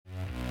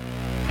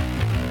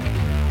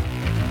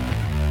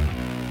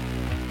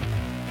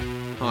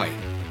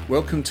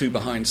Welcome to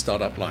Behind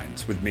Startup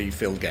Lines with me,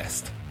 Phil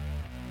Guest.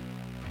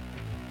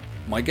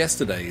 My guest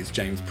today is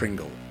James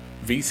Pringle,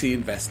 VC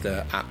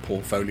investor at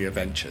Portfolio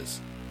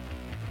Ventures,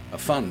 a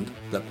fund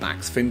that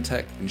backs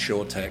fintech,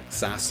 insurtech,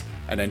 SaaS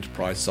and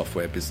enterprise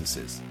software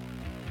businesses.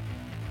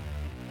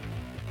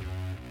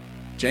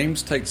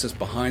 James takes us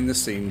behind the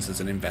scenes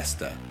as an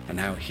investor and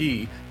how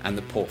he and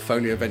the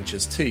Portfolio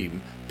Ventures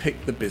team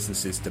pick the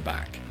businesses to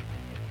back.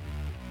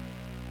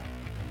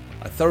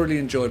 I thoroughly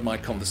enjoyed my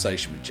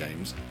conversation with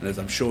James, and as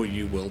I'm sure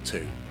you will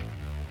too.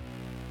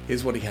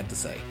 Here's what he had to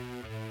say.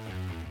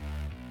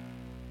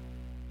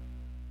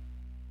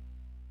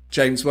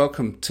 James,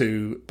 welcome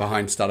to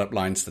Behind Startup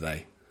Lines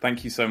today.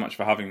 Thank you so much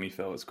for having me,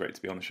 Phil. It's great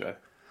to be on the show.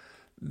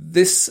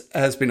 This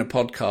has been a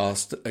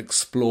podcast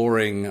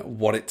exploring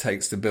what it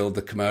takes to build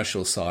the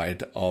commercial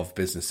side of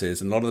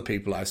businesses. And a lot of the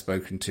people I've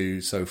spoken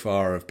to so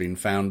far have been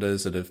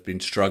founders that have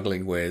been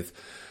struggling with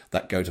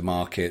that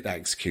go-to-market, that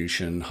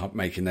execution,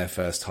 making their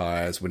first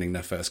hires, winning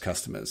their first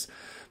customers.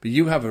 But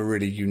you have a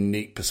really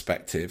unique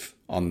perspective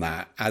on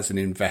that as an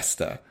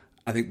investor.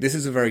 I think this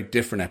is a very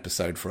different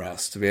episode for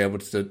us to be able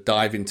to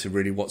dive into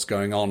really what's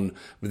going on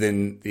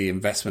within the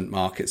investment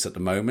markets at the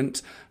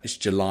moment. It's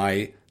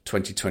July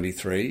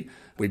 2023.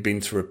 We've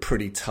been through a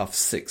pretty tough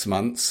 6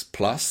 months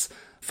plus.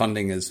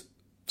 Funding has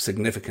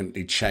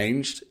significantly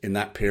changed in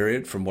that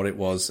period from what it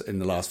was in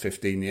the last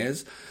 15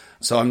 years.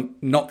 So I'm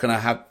not going to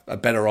have a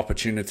better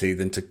opportunity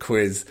than to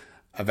quiz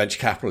a venture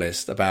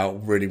capitalist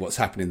about really what's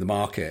happening in the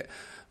market.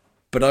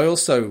 But I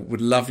also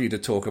would love you to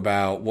talk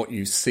about what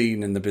you've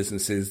seen in the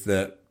businesses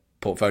that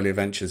Portfolio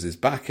Ventures is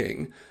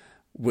backing,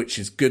 which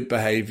is good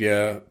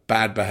behavior,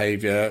 bad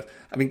behavior.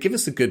 I mean, give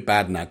us the good,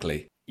 bad and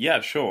ugly. Yeah,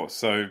 sure.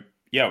 So,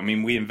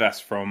 we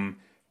invest from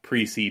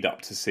pre-seed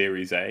up to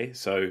Series A.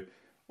 So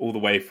all the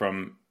way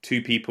from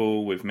 2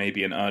 people with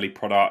maybe an early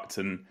product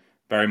and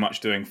very much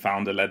doing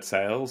founder-led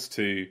sales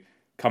to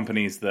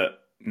companies that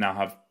now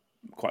have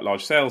quite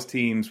large sales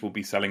teams, will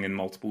be selling in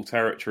multiple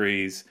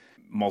territories,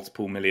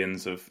 multiple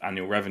millions of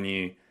annual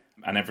revenue,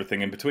 and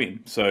everything in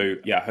between. So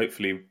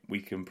hopefully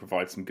we can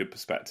provide some good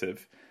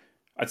perspective.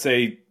 I'd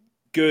say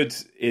good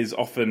is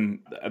often,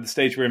 at the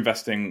stage we're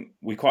investing,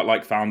 we quite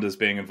like founders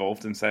being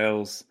involved in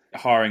sales.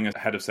 Hiring a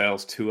head of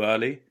sales too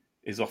early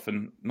is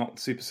often not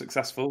super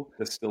successful.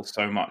 There's still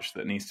so much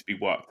that needs to be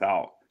worked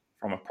out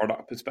from a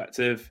product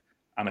perspective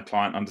and a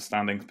client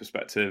understanding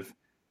perspective.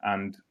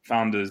 And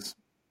founders,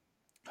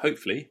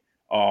 hopefully,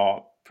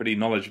 are pretty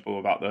knowledgeable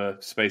about the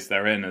space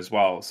they're in as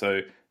well.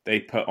 So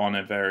they put on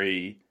a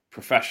very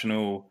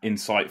professional,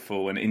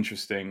 insightful, and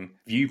interesting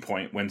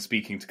viewpoint when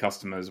speaking to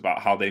customers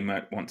about how they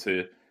might want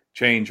to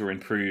change or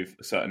improve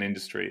a certain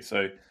industry.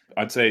 So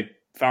I'd say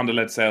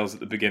founder-led sales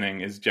at the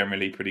beginning is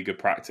generally pretty good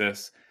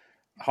practice.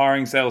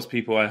 Hiring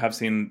salespeople, I have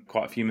seen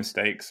quite a few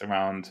mistakes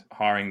around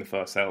hiring the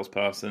first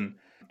salesperson.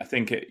 I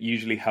think it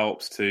usually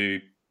helps to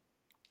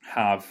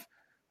have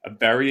a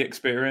very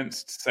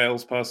experienced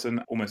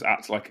salesperson almost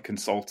act like a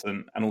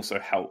consultant and also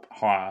help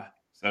hire.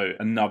 So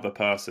another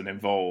person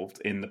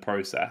involved in the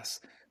process,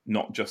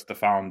 not just the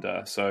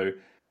founder. So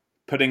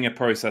putting a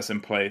process in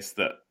place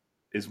that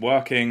is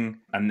working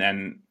and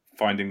then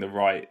finding the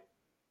right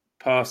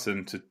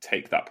person to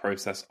take that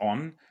process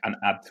on and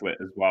add to it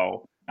as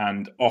well.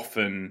 And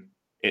often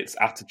it's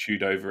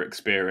attitude over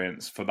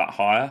experience for that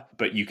hire,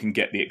 but you can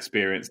get the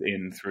experience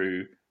in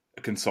through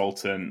a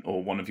consultant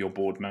or one of your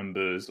board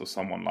members or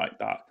someone like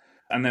that.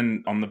 And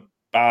then on the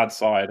bad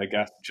side, I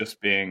guess, just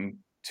being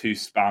too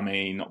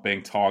spammy, not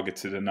being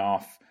targeted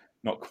enough,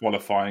 not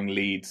qualifying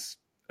leads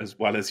as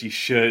well as you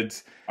should.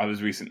 I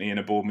was recently in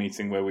a board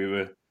meeting where we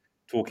were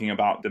talking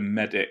about the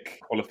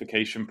MEDDIC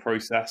qualification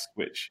process,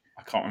 which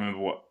I can't remember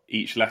what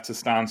each letter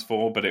stands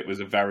for, but it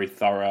was a very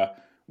thorough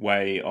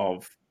way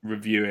of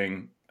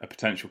reviewing a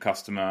potential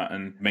customer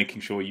and making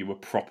sure you were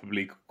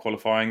properly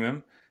qualifying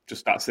them.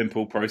 Just that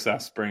simple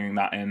process, bringing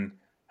that in,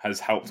 has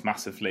helped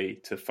massively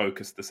to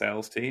focus the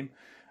sales team.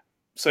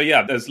 So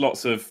there's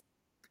lots of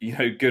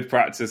good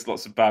practice,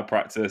 lots of bad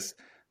practice,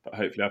 but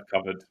hopefully I've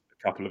covered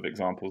a couple of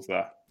examples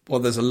there.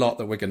 Well, there's a lot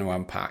that we're going to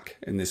unpack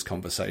in this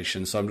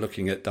conversation, so I'm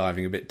looking at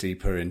diving a bit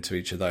deeper into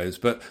each of those.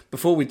 But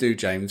before we do,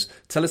 James,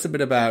 tell us a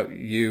bit about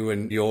you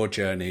and your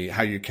journey,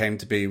 how you came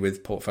to be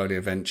with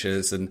Portfolio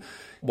Ventures and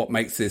what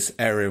makes this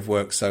area of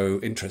work so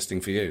interesting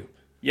for you.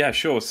 Yeah,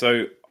 sure.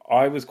 So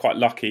I was quite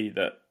lucky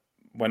that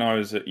when I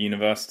was at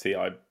university,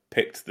 I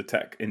picked the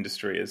tech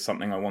industry as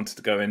something I wanted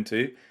to go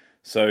into.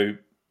 So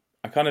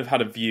I kind of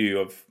had a view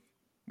of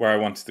where I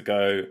wanted to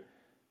go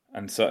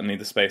and certainly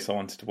the space I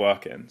wanted to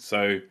work in.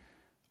 So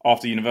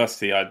after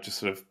university, I just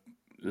sort of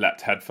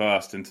leapt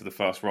headfirst into the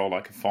first role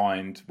I could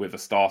find with a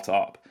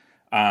startup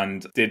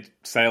and did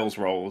sales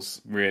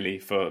roles really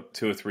for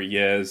 2 or 3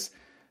 years.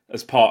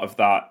 As part of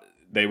that,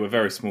 they were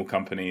very small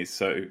companies.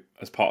 So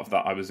as part of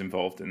that, I was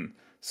involved in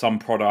some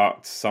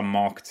product, some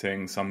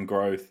marketing, some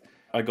growth.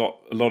 I got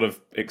a lot of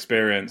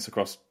experience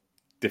across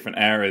different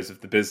areas of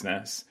the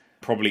business,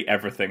 probably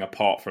everything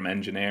apart from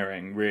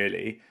engineering,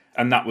 really.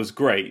 And that was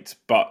great,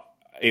 but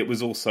it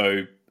was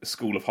also a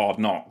school of hard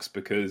knocks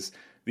because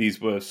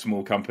these were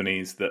small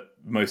companies that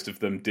most of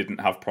them didn't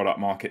have product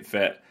market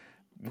fit.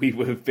 We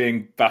were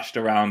being bashed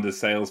around as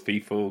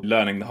salespeople,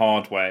 learning the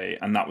hard way,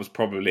 and that was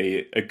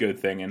probably a good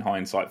thing in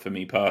hindsight for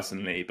me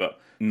personally, but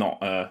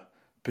not a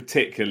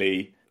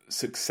particularly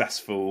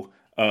successful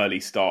early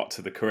start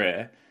to the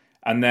career.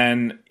 And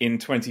then in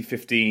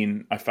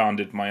 2015, I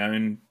founded my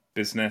own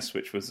business,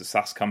 which was a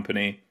SaaS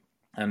company,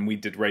 and we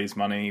did raise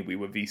money. We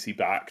were VC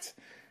backed,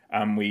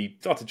 and we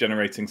started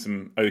generating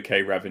some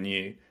okay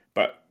revenue,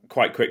 but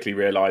quite quickly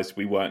realized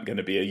we weren't going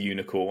to be a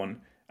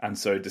unicorn, and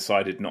so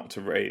decided not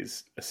to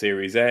raise a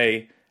Series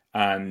A,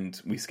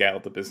 and we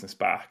scaled the business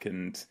back,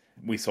 and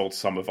we sold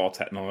some of our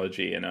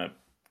technology in a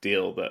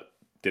deal that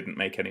didn't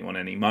make anyone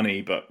any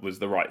money, but was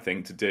the right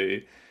thing to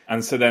do.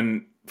 And so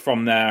then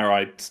from there,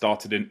 I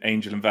started in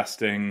angel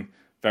investing,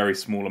 very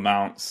small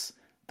amounts.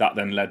 That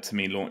then led to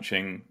me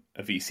launching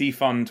a VC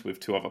fund with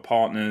 2 other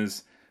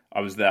partners.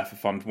 I was there for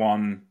Fund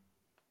 1,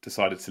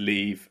 decided to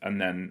leave, and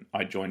then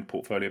I joined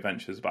Portfolio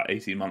Ventures about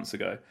 18 months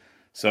ago.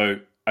 So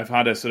I've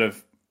had a sort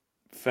of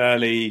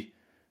fairly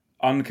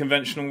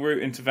unconventional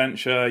route into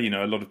venture. You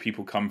know, a lot of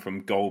people come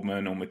from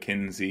Goldman or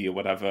McKinsey or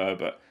whatever,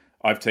 but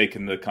I've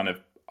taken the kind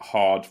of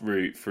hard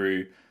route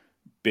through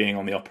being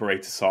on the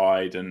operator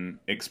side and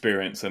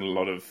experiencing a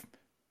lot of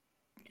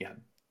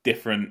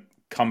different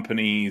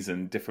companies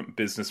and different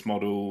business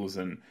models,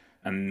 and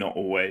not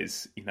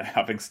always, you know,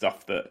 having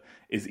stuff that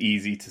is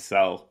easy to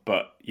sell,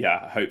 but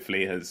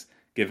hopefully has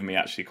given me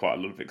actually quite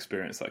a lot of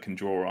experience that I can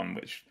draw on,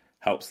 which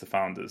helps the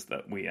founders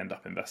that we end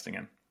up investing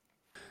in.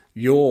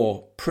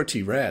 You're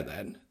pretty rare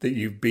then, that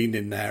you've been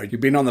in there,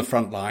 you've been on the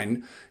front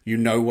line, you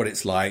know what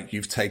it's like,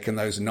 you've taken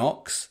those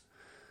knocks.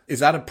 Is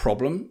that a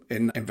problem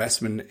in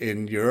investment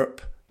in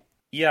Europe?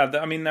 Yeah,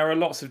 I mean, there are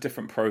lots of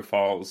different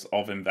profiles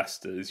of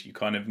investors. You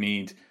kind of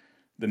need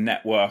the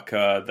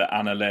networker, the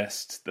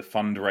analyst, the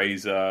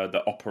fundraiser,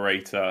 the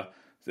operator.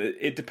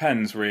 It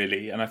depends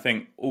really. And I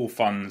think all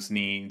funds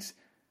need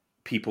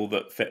people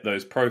that fit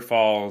those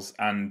profiles.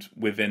 And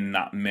within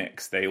that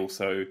mix, they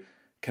also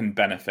can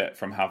benefit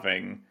from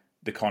having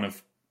the kind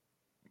of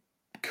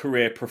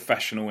career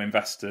professional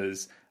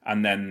investors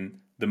and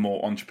then the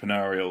more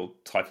entrepreneurial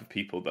type of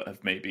people that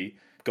have maybe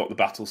got the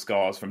battle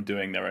scars from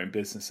doing their own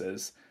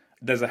businesses.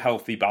 There's a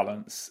healthy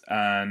balance,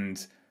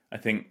 and I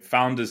think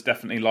founders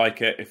definitely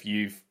like it. If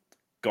you've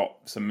got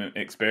some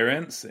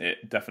experience,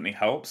 it definitely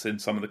helps in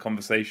some of the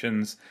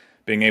conversations.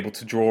 Being able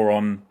to draw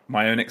on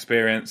my own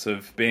experience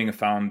of being a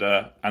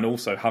founder and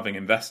also having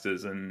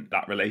investors and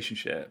that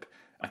relationship,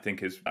 I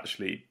think is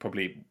actually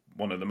probably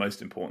one of the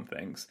most important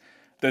things.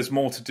 There's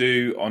more to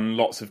do on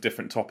lots of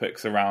different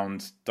topics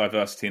around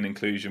diversity and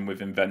inclusion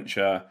within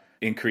venture.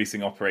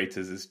 Increasing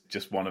operators is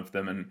just one of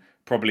them, and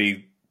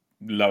probably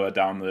lower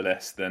down the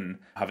list than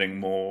having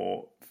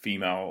more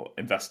female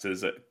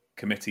investors at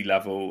committee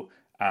level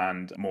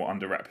and more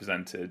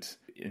underrepresented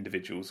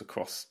individuals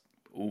across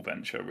all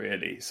venture,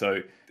 really.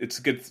 So it's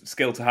a good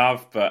skill to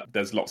have, but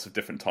there's lots of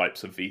different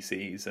types of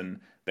VCs and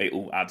they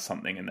all add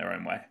something in their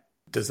own way.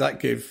 Does that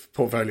give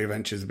Portfolio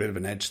Ventures a bit of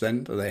an edge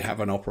then? Do they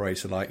have an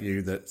operator like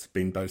you that's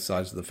been both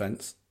sides of the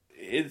fence?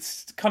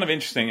 It's kind of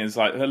interesting. Is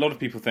like a lot of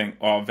people think,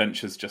 oh,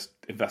 venture's just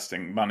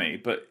investing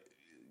money, but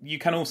you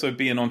can also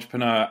be an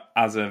entrepreneur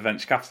as a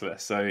venture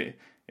capitalist. So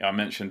I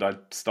mentioned I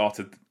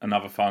started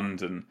another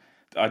fund and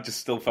I just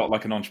still felt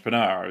like an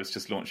entrepreneur. I was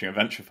just launching a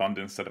venture fund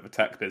instead of a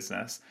tech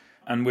business.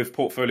 And with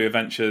Portfolio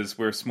Ventures,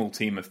 we're a small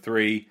team of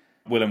 3.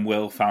 Will and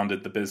Will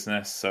founded the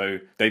business, so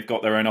they've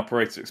got their own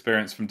operator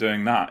experience from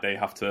doing that. They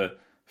have to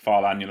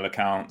file annual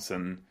accounts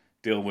and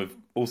deal with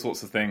all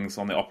sorts of things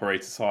on the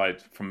operator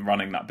side from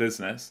running that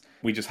business.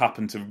 We just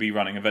happen to be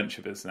running a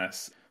venture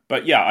business.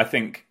 But yeah, I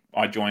think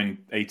I joined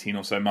 18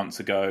 or so months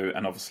ago,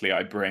 and obviously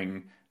I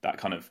bring that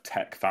kind of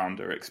tech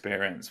founder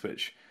experience,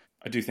 which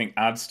I do think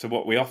adds to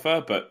what we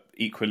offer, but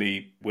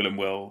equally Will and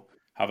Will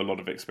have a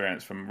lot of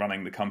experience from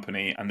running the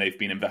company, and they've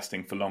been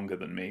investing for longer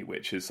than me,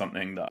 which is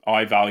something that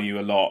I value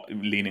a lot,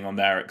 leaning on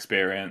their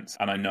experience.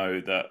 And I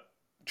know that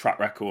track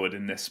record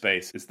in this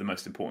space is the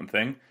most important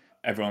thing.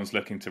 Everyone's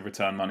looking to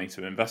return money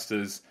to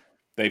investors.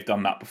 They've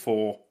done that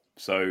before,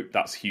 so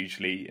that's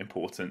hugely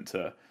important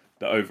to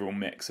the overall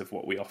mix of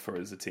what we offer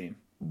as a team.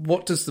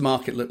 What does the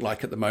market look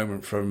like at the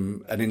moment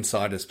from an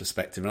insider's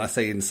perspective? And I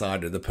say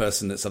insider, the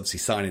person that's obviously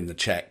signing the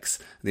checks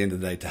at the end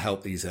of the day to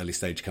help these early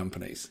stage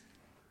companies.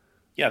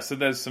 Yeah, so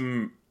there's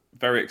some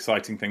very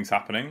exciting things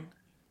happening,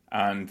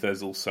 and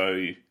there's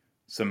also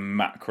some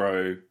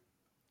macro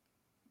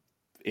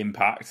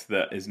impact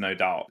that is no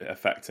doubt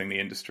affecting the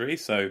industry.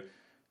 So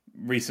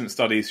recent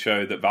studies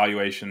show that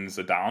valuations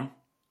are down,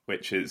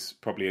 which is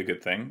probably a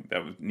good thing.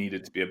 There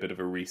needed to be a bit of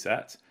a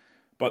reset,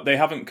 but they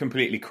haven't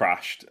completely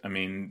crashed. I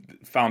mean,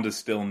 founders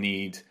still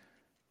need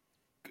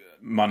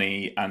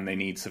money and they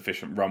need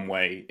sufficient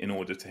runway in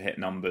order to hit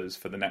numbers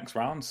for the next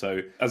round. So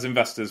as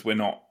investors, we're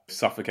not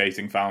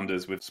suffocating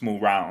founders with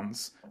small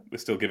rounds. We're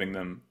still giving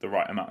them the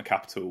right amount of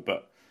capital,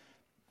 but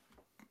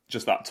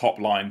just that top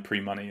line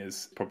pre-money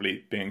is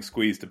probably being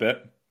squeezed a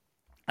bit.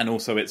 And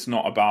also it's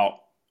not about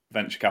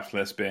venture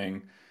capitalists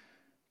being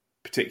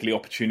particularly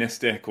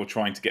opportunistic or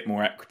trying to get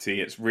more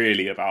equity. It's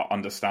really about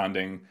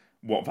understanding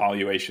what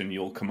valuation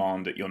you'll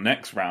command at your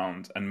next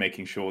round and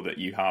making sure that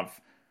you have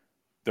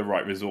the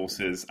right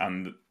resources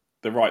and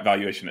the right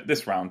valuation at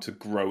this round to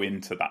grow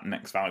into that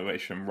next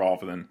valuation,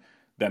 rather than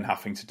then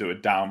having to do a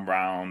down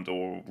round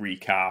or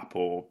recap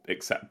or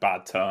accept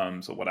bad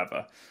terms or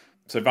whatever.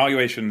 So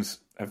valuations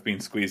have been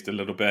squeezed a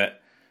little bit.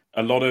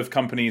 A lot of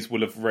companies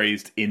will have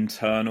raised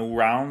internal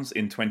rounds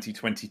in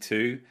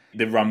 2022.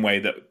 The runway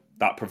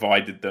that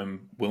provided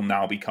them will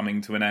now be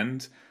coming to an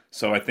end.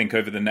 So I think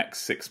over the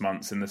next 6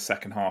 months, in the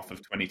second half of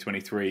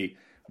 2023,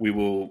 we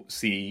will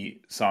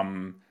see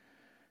some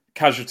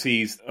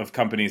casualties of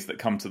companies that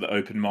come to the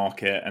open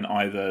market and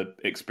either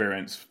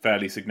experience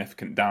fairly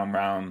significant down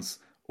rounds,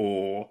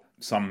 or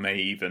some may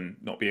even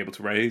not be able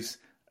to raise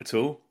at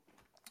all,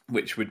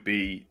 which would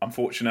be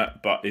unfortunate,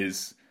 but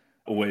is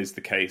always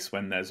the case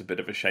when there's a bit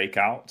of a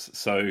shakeout.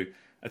 So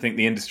I think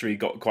the industry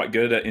got quite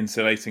good at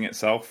insulating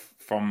itself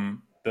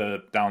from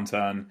the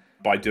downturn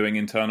by doing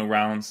internal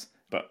rounds,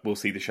 but we'll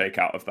see the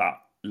shakeout of that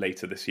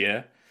later this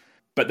year.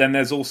 But then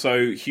there's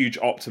also huge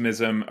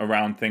optimism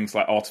around things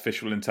like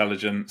artificial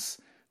intelligence,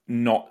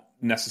 not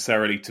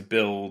necessarily to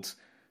build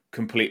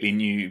completely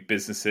new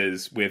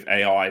businesses with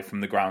AI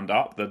from the ground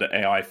up that are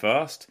AI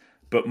first,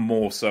 but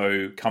more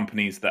so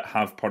companies that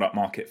have product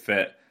market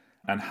fit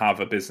and have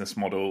a business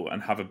model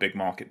and have a big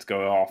market to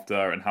go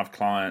after and have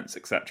clients,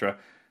 etc.,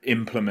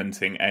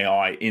 implementing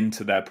AI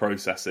into their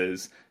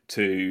processes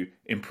to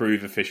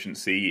improve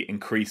efficiency,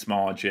 increase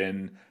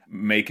margin,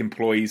 make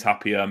employees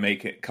happier,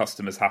 make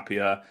customers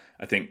happier.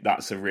 I think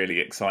that's a really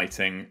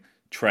exciting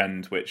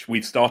trend, which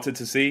we've started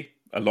to see.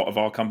 A lot of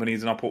our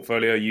companies in our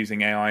portfolio are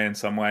using AI in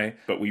some way,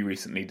 but we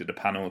recently did a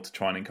panel to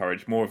try and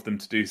encourage more of them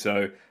to do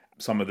so.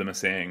 Some of them are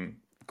seeing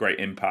great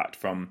impact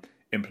from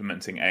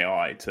implementing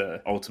AI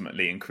to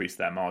ultimately increase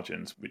their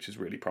margins, which is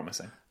really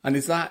promising. And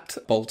is that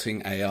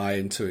bolting AI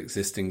into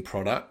existing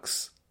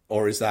products,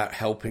 or is that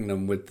helping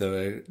them with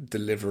the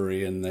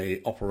delivery and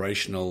the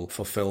operational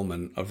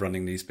fulfillment of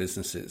running these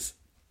businesses?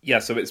 Yeah,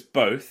 so it's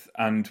both.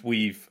 And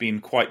we've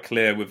been quite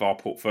clear with our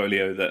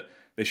portfolio that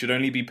they should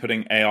only be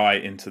putting AI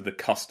into the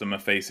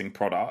customer-facing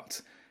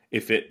product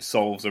if it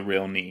solves a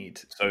real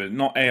need. So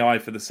not AI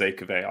for the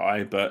sake of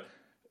AI, but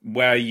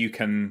where you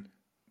can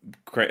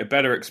create a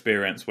better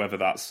experience, whether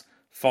that's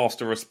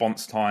faster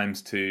response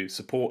times to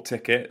support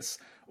tickets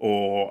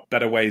or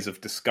better ways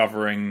of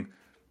discovering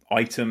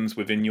items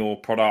within your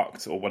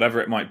product or whatever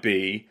it might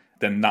be,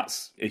 then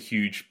that's a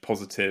huge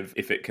positive.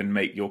 If it can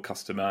make your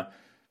customer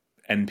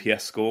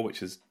NPS score,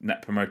 which is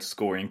Net Promoter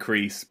Score,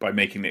 increase by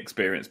making the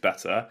experience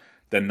better,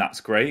 then that's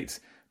great.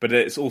 But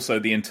it's also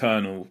the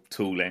internal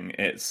tooling.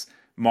 It's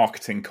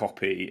marketing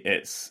copy,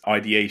 it's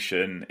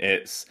ideation,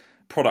 it's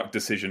product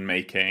decision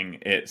making,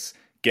 it's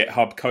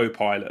GitHub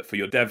Copilot for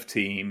your dev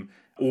team,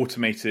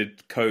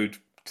 automated code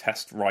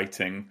test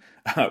writing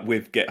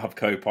with GitHub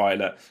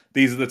Copilot.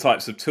 These are the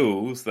types of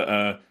tools that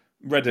are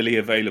readily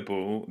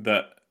available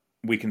that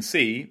we can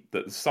see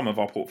that some of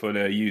our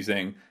portfolio are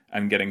using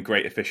and getting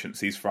great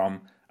efficiencies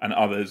from, and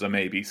others are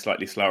maybe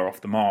slightly slower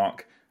off the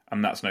mark.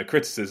 And that's no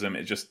criticism.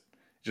 It just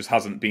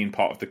hasn't been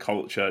part of the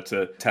culture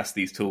to test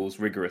these tools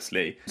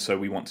rigorously. So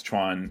we want to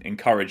try and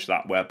encourage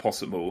that where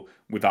possible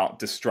without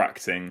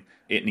distracting.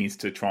 It needs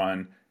to try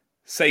and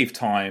save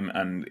time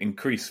and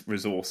increase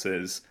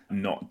resources,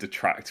 not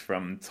detract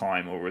from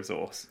time or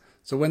resource.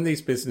 So when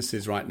these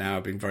businesses right now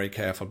are being very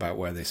careful about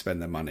where they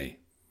spend their money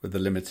with the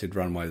limited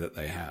runway that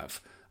they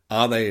have,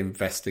 are they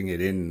investing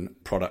it in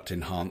product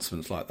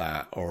enhancements like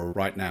that? Or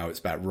right now it's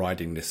about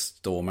riding this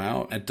storm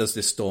out? And does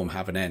this storm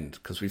have an end?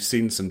 Because we've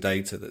seen some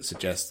data that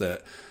suggests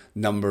that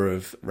number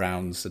of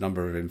rounds, the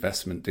number of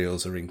investment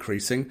deals are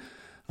increasing.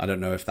 I don't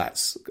know if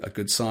that's a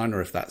good sign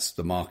or if that's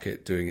the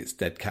market doing its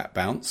dead cat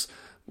bounce.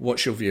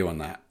 What's your view on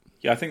that?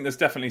 Yeah, I think there's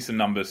definitely some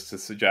numbers to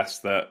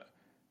suggest that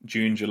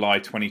June, July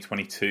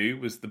 2022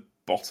 was the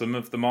bottom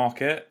of the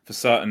market for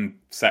certain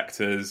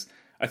sectors.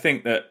 I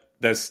think that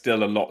there's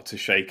still a lot to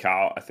shake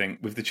out. I think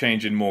with the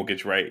change in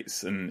mortgage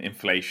rates and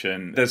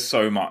inflation, there's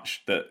so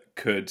much that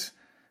could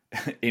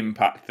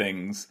impact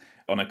things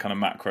on a kind of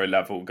macro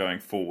level going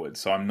forward.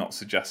 So I'm not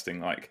suggesting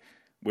like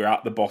we're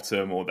at the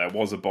bottom or there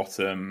was a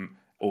bottom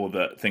or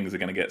that things are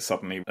going to get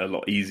suddenly a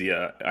lot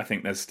easier. I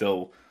think there's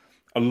still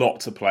a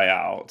lot to play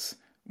out.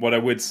 What I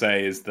would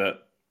say is that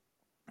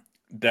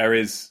there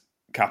is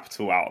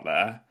capital out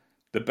there.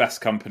 The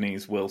best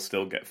companies will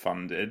still get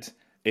funded.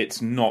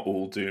 It's not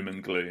all doom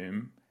and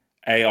gloom.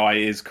 AI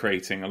is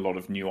creating a lot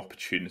of new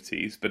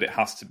opportunities, but it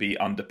has to be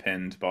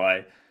underpinned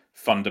by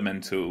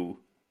fundamental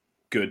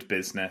good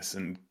business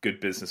and good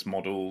business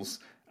models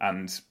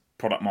and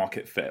product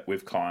market fit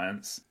with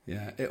clients.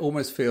 Yeah, it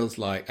almost feels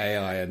like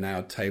AI are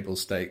now table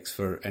stakes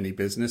for any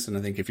business. And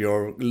I think if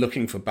you're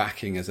looking for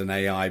backing as an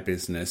AI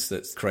business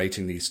that's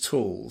creating these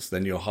tools,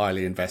 then you're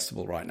highly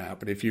investable right now.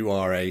 But if you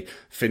are a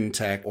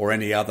fintech or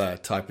any other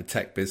type of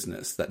tech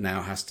business that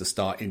now has to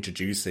start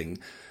introducing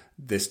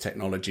this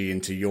technology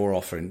into your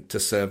offering to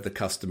serve the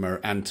customer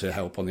and to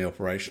help on the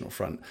operational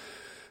front,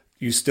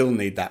 you still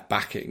need that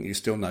backing. You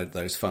still need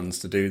those funds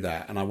to do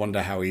that. And I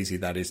wonder how easy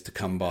that is to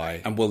come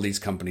by. And will these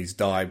companies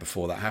die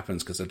before that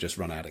happens because they've just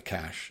run out of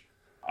cash?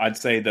 I'd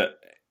say that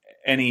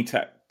any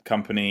tech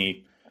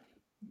company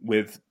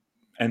with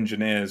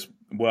engineers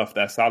worth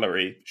their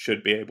salary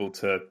should be able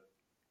to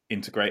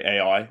integrate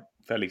AI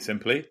fairly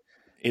simply.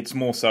 It's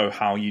more so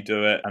how you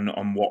do it and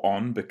on what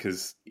on,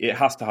 because it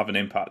has to have an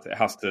impact. It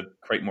has to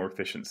create more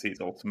efficiencies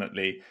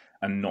ultimately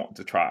and not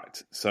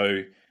detract.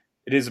 So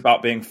it is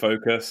about being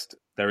focused.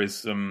 There is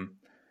some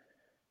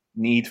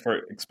need for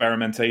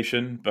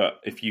experimentation,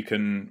 but if you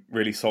can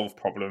really solve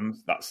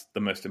problems, that's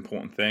the most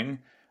important thing.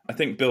 I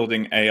think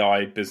building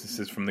AI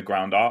businesses from the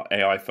ground up,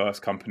 AI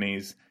first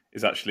companies,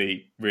 is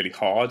actually really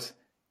hard.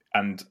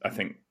 And I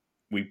think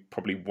we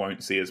probably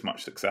won't see as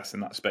much success in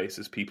that space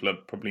as people are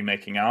probably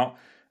making out.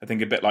 I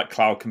think a bit like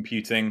cloud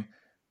computing,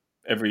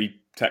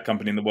 every tech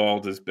company in the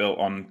world is built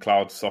on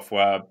cloud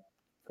software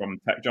from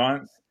tech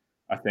giants.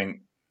 I think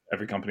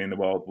every company in the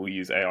world will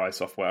use AI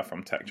software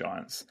from tech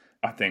giants.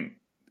 I think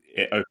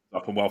it opens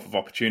up a wealth of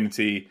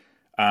opportunity,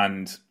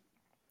 and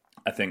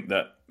I think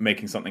that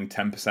making something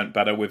 10%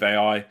 better with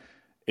AI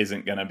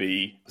isn't going to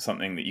be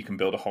something that you can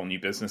build a whole new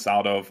business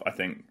out of. I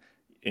think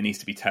it needs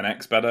to be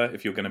 10x better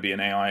if you're going to be an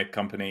AI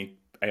company,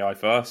 AI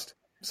first.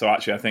 So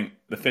actually, I think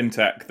the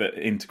fintech that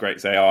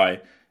integrates AI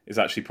is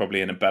actually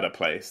probably in a better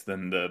place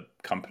than the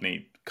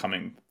company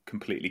coming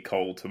completely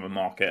cold to the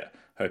market,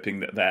 hoping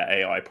that their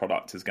AI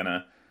product is going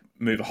to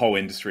move a whole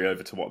industry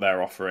over to what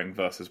they're offering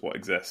versus what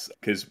exists.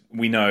 Because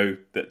we know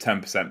that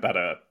 10%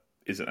 better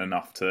isn't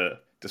enough to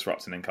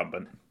disrupt an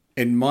incumbent.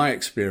 In my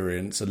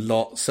experience,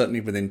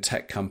 certainly within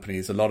tech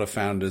companies, a lot of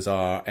founders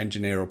are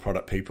engineer or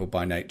product people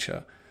by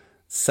nature.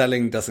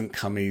 Selling doesn't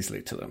come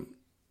easily to them.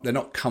 They're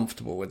not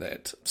comfortable with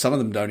it. Some of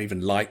them don't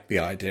even like the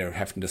idea of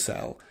having to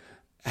sell.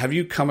 Have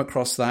you come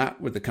across that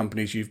with the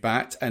companies you've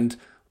backed? And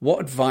what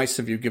advice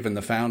have you given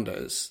the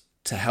founders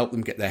to help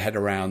them get their head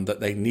around that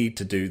they need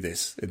to do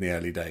this in the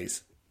early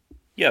days?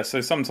 Yeah,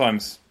 so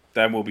sometimes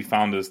there will be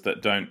founders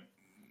that don't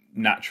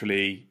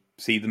naturally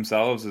see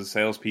themselves as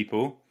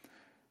salespeople.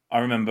 I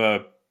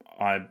remember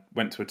I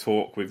went to a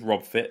talk with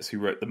Rob Fitz, who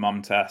wrote the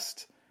Mum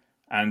Test,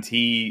 and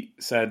he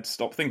said,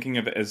 stop thinking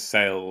of it as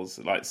sales.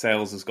 Like,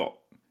 sales has got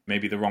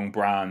maybe the wrong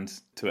brand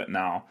to it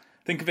now.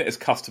 Think of it as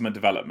customer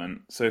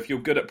development. So if you're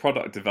good at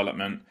product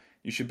development,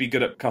 you should be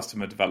good at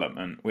customer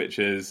development, which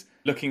is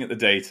looking at the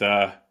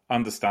data,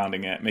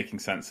 understanding it, making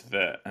sense of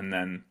it, and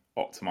then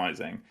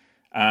optimizing.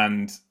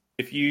 And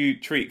if you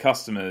treat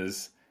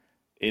customers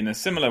in a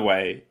similar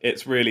way,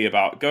 it's really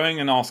about going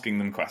and asking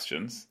them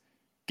questions,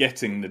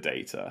 getting the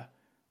data,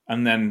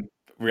 and then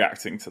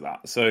reacting to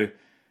that. So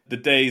the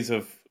days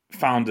of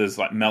founders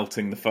like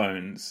melting the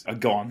phones are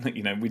gone.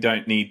 We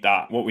don't need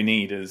that. What we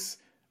need is,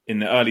 in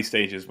the early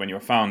stages when you're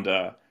a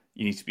founder,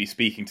 you need to be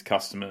speaking to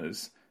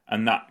customers,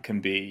 and that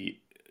can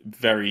be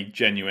very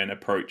genuine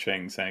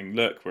approaching, saying,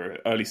 look, we're an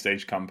early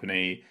stage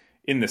company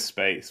in this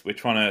space. We're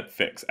trying to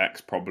fix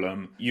X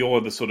problem.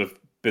 You're the sort of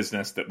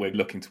business that we're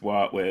looking to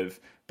work with,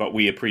 but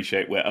we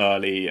appreciate we're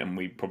early and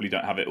we probably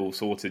don't have it all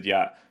sorted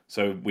yet.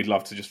 So we'd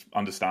love to just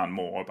understand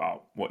more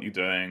about what you're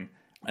doing.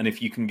 And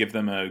if you can give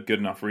them a good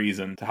enough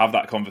reason to have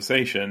that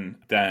conversation,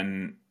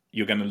 then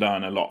you're going to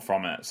learn a lot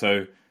from it.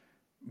 So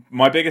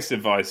my biggest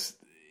advice,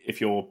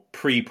 if you're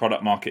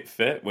pre-product market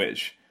fit,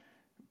 which,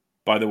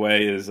 by the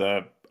way, is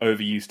a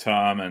overused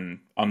term and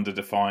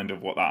underdefined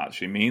of what that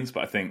actually means,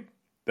 but I think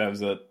there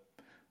was a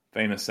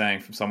famous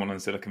saying from someone in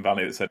Silicon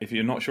Valley that said, if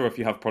you're not sure if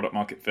you have product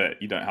market fit,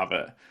 you don't have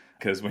it.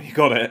 Because when you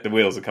got it, the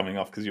wheels are coming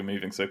off because you're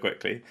moving so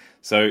quickly.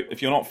 So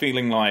if you're not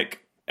feeling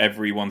like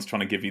everyone's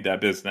trying to give you their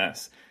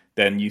business,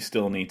 then you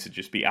still need to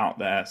just be out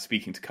there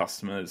speaking to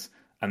customers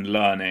and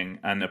learning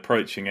and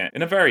approaching it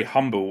in a very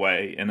humble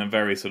way, in a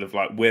very sort of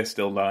like, we're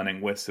still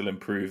learning, we're still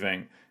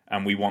improving,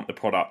 and we want the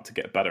product to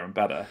get better and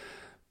better.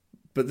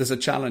 But there's a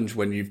challenge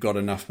when you've got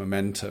enough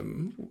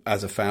momentum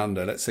as a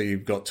founder. Let's say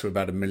you've got to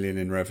about $1 million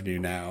in revenue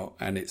now,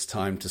 and it's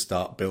time to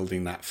start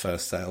building that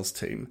first sales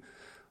team.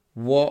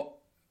 What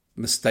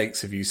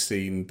mistakes have you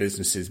seen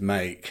businesses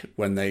make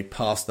when they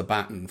pass the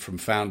baton from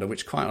founder,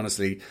 which quite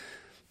honestly,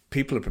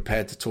 people are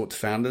prepared to talk to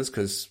founders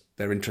because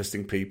they're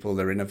interesting people,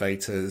 they're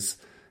innovators.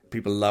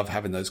 People love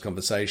having those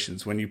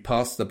conversations. When you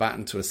pass the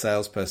baton to a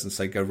salesperson,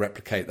 say, go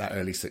replicate that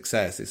early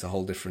success, it's a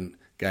whole different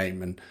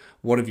game. And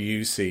what have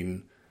you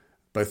seen,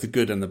 both the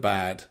good and the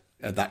bad,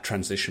 at that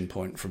transition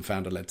point from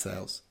founder-led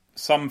sales?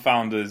 Some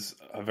founders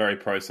are very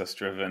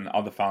process-driven.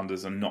 Other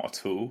founders are not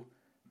at all,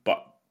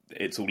 but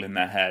it's all in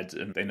their head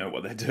and they know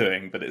what they're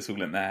doing, but it's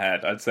all in their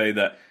head. I'd say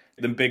that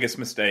the biggest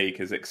mistake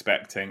is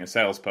expecting a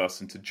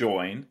salesperson to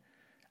join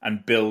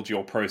and build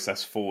your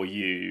process for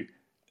you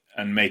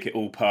and make it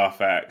all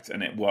perfect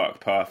and it work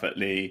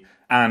perfectly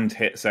and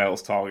hit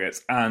sales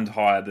targets and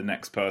hire the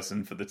next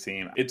person for the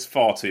team. It's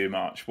far too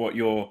much. What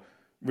you're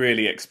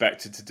really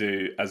expected to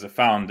do as a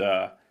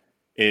founder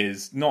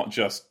is not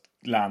just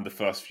land the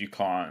first few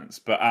clients,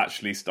 but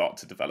actually start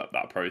to develop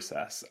that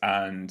process.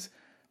 And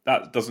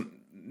that doesn't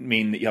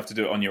mean that you have to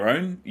do it on your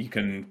own. You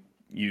can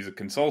use a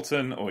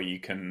consultant or you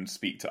can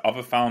speak to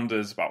other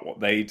founders about what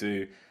they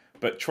do.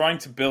 But trying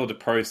to build a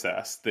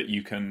process that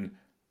you can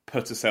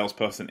put a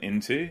salesperson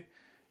into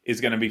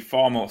is going to be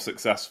far more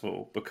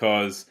successful,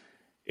 because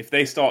if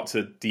they start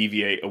to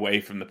deviate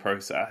away from the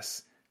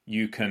process,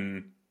 you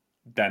can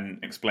then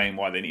explain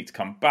why they need to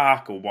come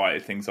back or why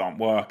things aren't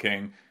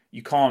working.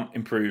 You can't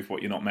improve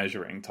what you're not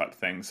measuring, type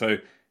thing. So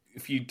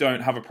if you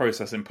don't have a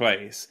process in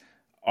place,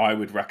 I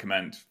would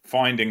recommend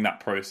finding that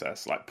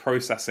process, like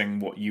processing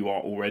what you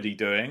are already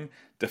doing,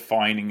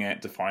 defining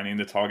it, defining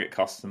the target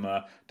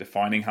customer,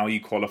 defining how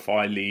you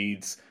qualify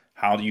leads,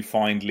 how do you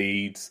find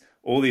leads,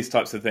 all these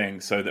types of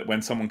things, so that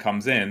when someone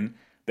comes in,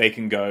 they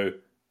can go,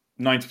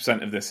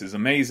 90% of this is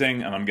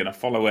amazing and I'm going to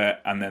follow it.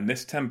 And then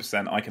this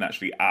 10% I can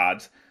actually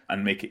add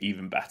and make it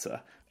even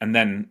better. And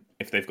then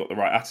if they've got the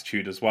right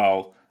attitude as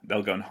well,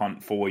 they'll go and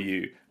hunt for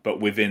you, but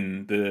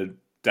within the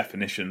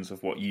definitions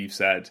of what you've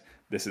said,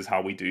 this is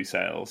how we do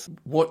sales.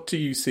 What do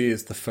you see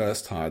as the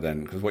first hire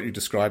then? Because what you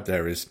described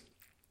there is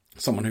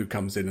someone who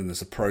comes in and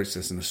there's a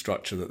process and a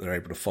structure that they're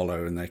able to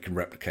follow and they can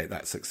replicate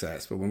that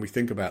success. But when we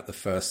think about the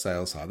first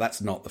sales hire,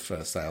 that's not the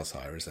first sales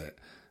hire, is it?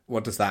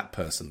 What does that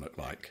person look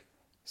like?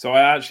 So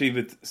I actually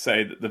would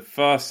say that the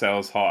first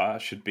sales hire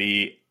should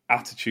be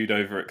attitude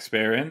over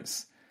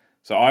experience.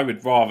 So I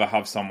would rather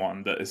have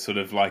someone that is sort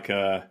of like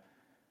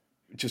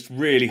just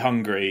really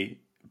hungry,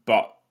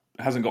 but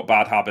hasn't got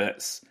bad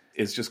habits,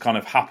 is just kind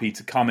of happy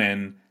to come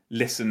in,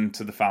 listen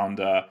to the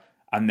founder,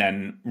 and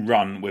then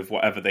run with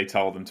whatever they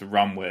tell them to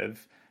run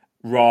with,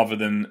 rather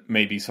than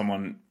maybe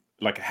someone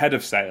like a head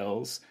of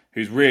sales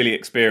who's really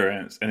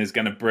experienced and is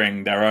going to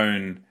bring their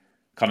own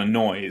kind of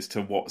noise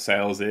to what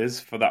sales is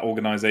for that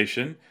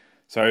organization.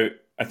 So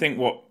I think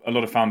what a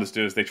lot of founders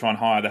do is they try and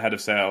hire the head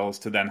of sales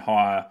to then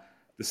hire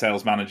the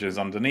sales managers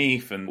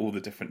underneath and all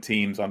the different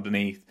teams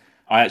underneath.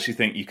 I actually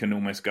think you can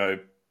almost go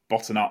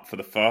bottom up for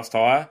the first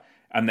hire,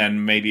 and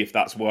then maybe if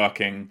that's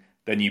working,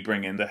 then you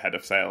bring in the head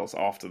of sales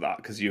after that,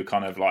 because you're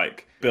kind of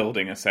like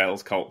building a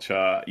sales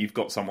culture. You've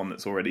got someone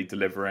that's already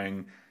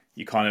delivering.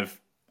 You kind of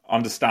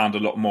understand a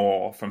lot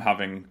more from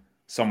having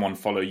someone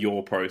follow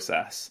your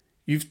process.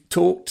 You've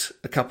talked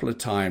a couple of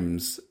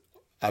times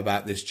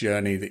about this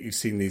journey that you've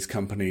seen these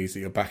companies that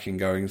you're backing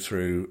going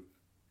through,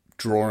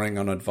 drawing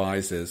on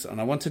advisors. And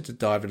I wanted to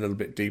dive a little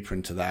bit deeper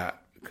into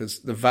that, because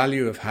the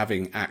value of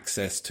having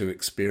access to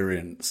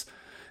experience.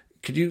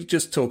 Could you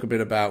just talk a bit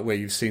about where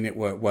you've seen it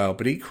work well?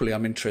 But equally,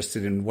 I'm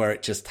interested in where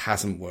it just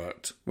hasn't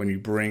worked, when you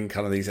bring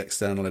kind of these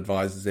external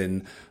advisors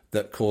in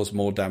that cause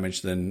more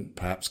damage than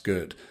perhaps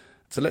good.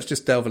 So let's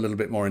just delve a little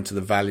bit more into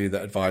the value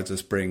that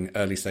advisors bring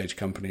early stage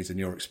companies in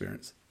your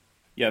experience.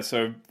 Yeah,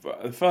 so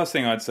the first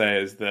thing I'd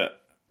say is that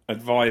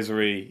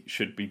advisory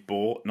should be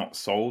bought, not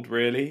sold,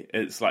 really.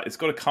 It's got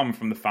to come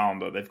from the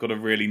founder. They've got to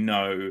really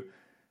know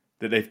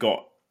that they've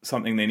got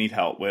something they need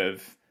help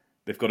with.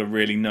 They've got to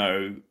really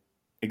know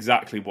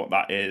exactly what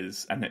that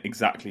is and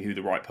exactly who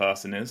the right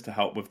person is to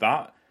help with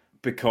that,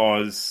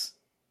 because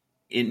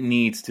it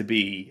needs to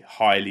be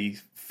highly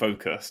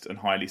focused and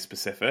highly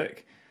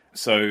specific.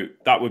 So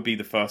that would be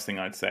the first thing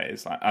I'd say,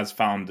 is like, as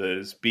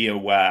founders, be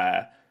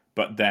aware,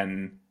 but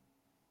then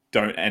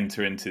don't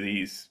enter into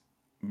these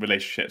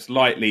relationships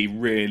lightly.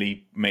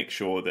 Really make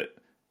sure that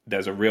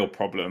there's a real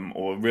problem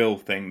or a real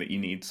thing that you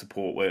need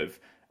support with,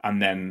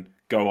 and then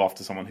go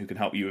after someone who can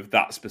help you with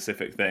that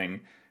specific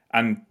thing.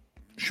 And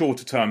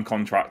shorter term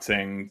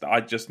contracting,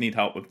 I just need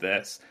help with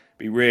this.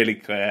 Be really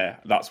clear,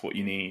 that's what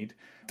you need.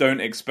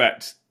 Don't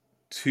expect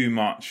too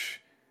much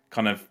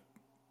kind of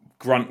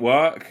grunt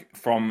work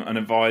from an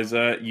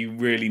advisor. You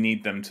really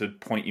need them to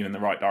point you in the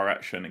right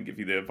direction and give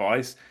you the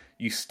advice.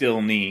 You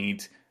still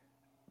need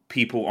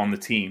people on the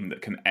team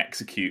that can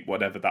execute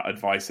whatever that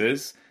advice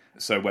is.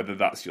 So whether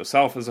that's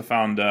yourself as a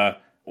founder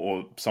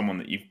or someone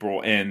that you've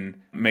brought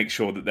in, make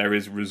sure that there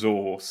is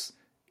resource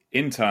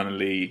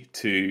internally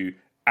to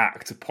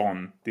act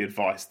upon the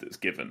advice that's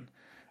given.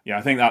 Yeah,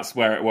 I think that's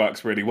where it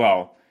works really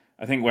well.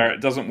 I think where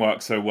it doesn't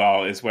work so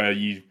well is where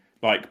you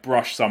like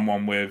brush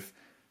someone with,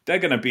 they're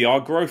going to be our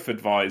growth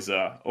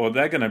advisor, or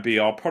they're going to be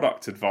our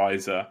product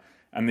advisor.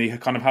 And they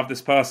kind of have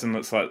this person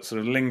that's like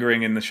sort of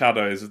lingering in the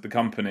shadows of the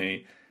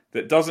company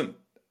that doesn't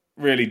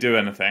really do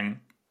anything.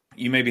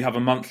 You maybe have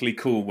a monthly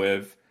call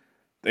with,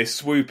 they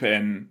swoop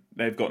in,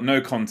 they've got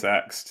no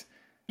context.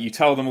 You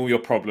tell them all your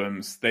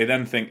problems. They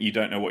then think you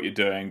don't know what you're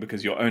doing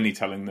because you're only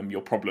telling them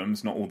your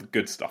problems, not all the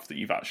good stuff that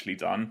you've actually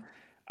done.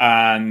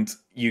 And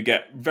you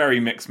get very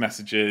mixed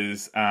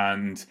messages,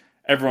 and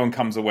everyone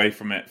comes away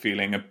from it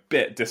feeling a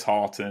bit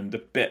disheartened, a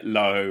bit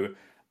low.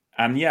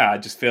 And yeah, I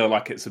just feel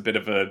like it's a bit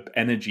of an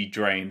energy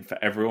drain for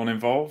everyone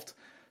involved.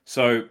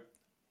 So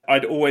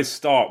I'd always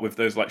start with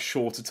those like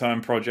shorter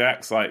term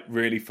projects, like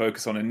really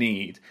focus on a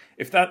need.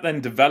 If that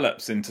then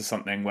develops into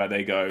something where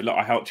they go, look,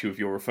 I helped you with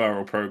your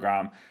referral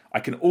program, I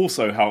can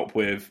also help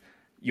with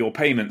your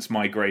payments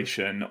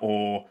migration,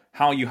 or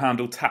how you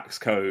handle tax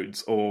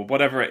codes, or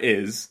whatever it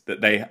is that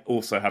they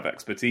also have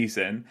expertise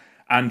in.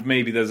 And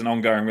maybe there's an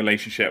ongoing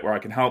relationship where I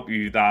can help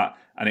you that,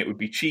 and it would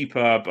be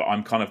cheaper, but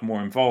I'm kind of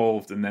more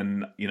involved. And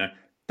then,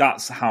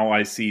 that's how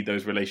I see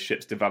those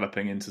relationships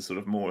developing into sort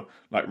of more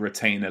like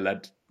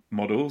retainer-led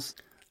models.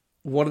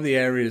 What are the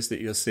areas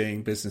that you're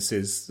seeing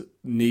businesses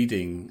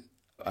needing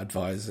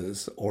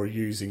advisors or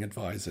using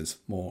advisors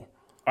more?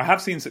 I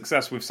have seen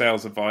success with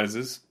sales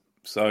advisors.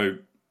 So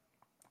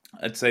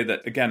I'd say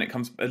that, again, it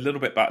comes a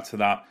little bit back to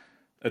that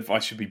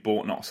advice should be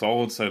bought, not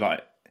sold. So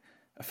like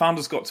a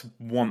founder's got to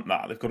want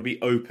that. They've got to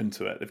be open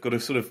to it. They've got to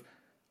sort of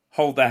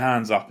hold their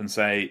hands up and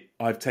say,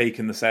 I've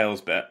taken the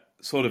sales bit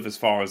sort of as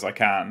far as I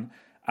can.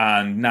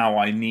 And now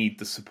I need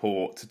the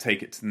support to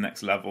take it to the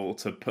next level,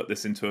 to put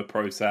this into a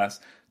process,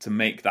 to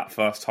make that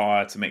first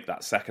hire, to make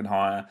that second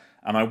hire.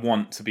 And I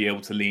want to be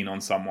able to lean on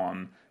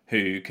someone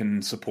who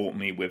can support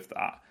me with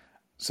that.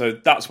 So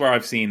that's where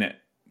I've seen it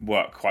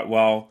work quite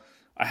well.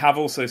 I have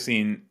also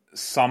seen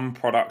some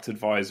product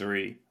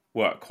advisory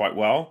work quite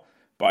well,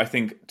 but I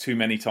think too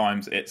many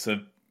times it's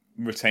a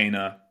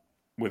retainer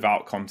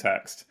without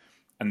context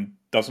and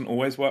doesn't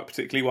always work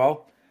particularly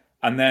well.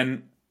 And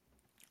then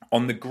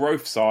on the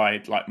growth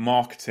side, like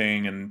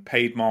marketing and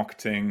paid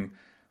marketing,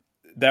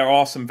 there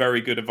are some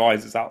very good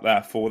advisors out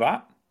there for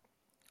that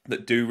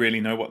do really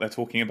know what they're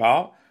talking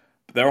about.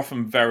 But they're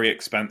often very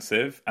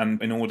expensive.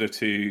 And in order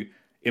to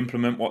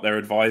implement what they're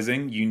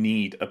advising, you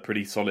need a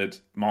pretty solid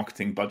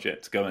marketing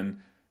budget to go and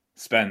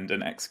spend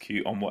and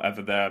execute on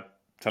whatever they're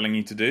telling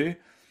you to do.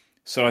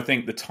 So I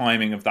think the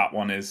timing of that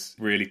one is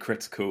really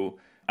critical.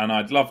 And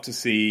I'd love to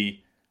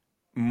see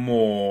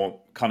more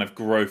kind of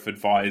growth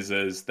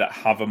advisors that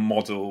have a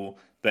model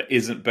that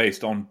isn't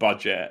based on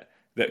budget,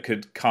 that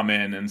could come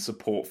in and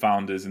support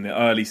founders in the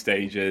early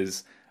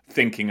stages,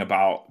 thinking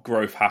about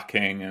growth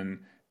hacking and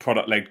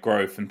product-led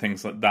growth and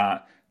things like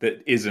that,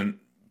 that isn't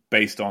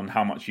based on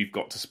how much you've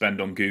got to spend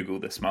on Google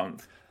this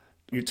month.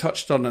 You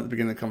touched on at the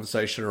beginning of the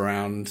conversation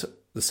around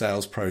the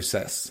sales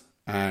process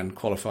and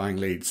qualifying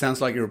leads.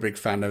 Sounds like you're a big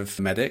fan of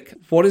Medic.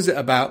 What is it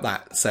about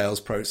that sales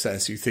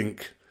process you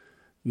think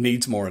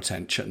needs more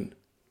attention?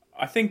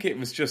 I think it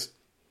was just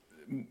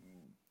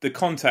the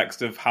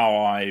context of how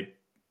I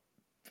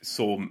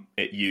saw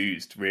it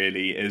used,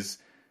 really, is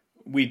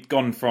we'd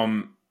gone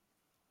from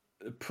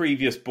a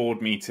previous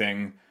board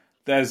meeting,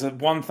 there's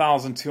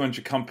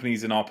 1,200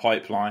 companies in our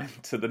pipeline,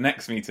 to the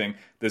next meeting,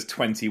 there's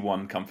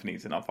 21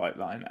 companies in our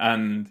pipeline.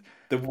 And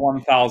the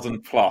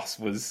 1,000 plus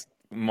was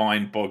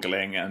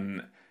mind-boggling,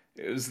 and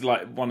it was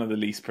like one of the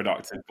least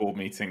productive board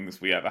meetings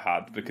we ever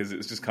had, because it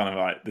was just kind of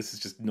like, this is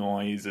just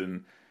noise,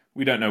 and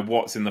we don't know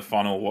what's in the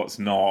funnel, what's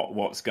not,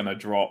 what's going to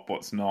drop,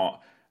 what's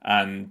not.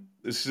 And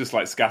it's just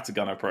like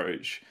scattergun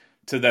approach.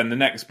 To then the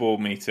next board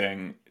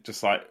meeting,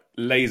 just like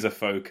laser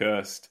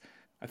focused.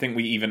 I think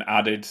we even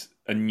added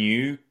a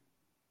new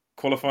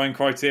qualifying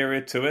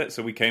criteria to it.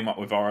 So we came up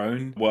with our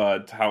own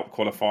word to help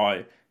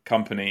qualify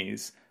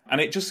companies.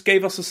 And it just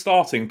gave us a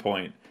starting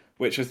point,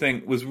 which I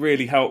think was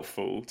really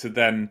helpful to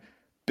then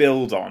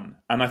build on.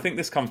 And I think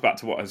this comes back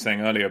to what I was saying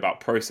earlier about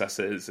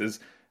processes, is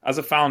as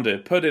a founder,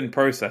 put in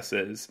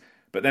processes,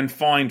 but then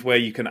find where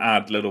you can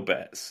add little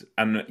bits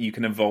and you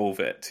can evolve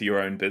it to your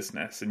own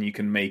business and you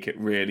can make it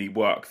really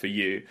work for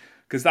you.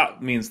 Because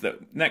that means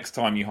that next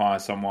time you hire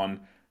someone,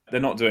 they're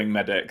not doing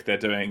Medic, they're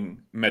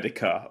doing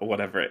Medica or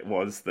whatever it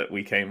was that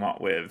we came up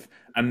with.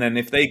 And then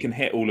if they can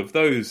hit all of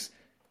those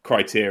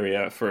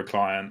criteria for a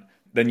client,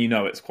 then you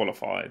know it's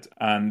qualified.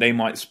 And they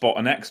might spot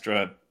an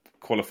extra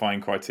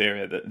qualifying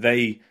criteria that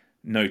they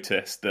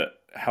noticed that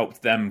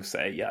helped them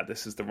say, yeah,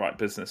 this is the right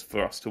business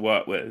for us to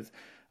work with.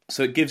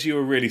 So it gives you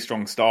a really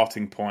strong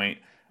starting point,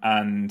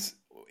 and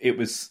it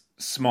was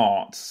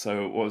smart.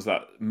 So what was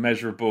that?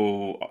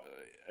 Measurable,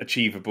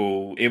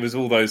 achievable. It was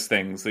all those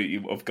things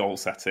that of goal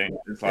setting.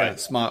 It's like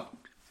smart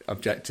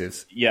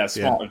objectives. Yeah,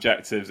 smart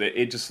objectives.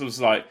 It just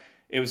was like,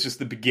 it was just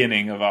the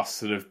beginning of us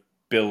sort of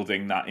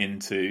building that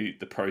into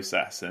the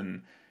process,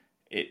 and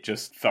it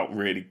just felt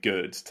really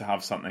good to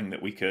have something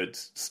that we could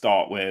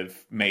start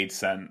with, made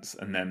sense,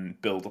 and then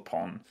build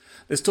upon.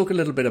 Let's talk a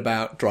little bit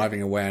about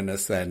driving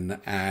awareness then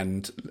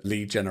and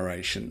lead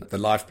generation. The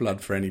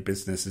lifeblood for any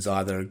business is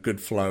either a good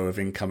flow of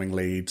incoming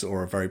leads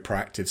or a very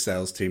proactive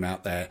sales team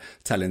out there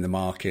telling the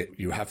market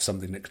you have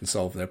something that can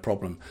solve their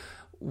problem.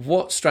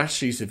 What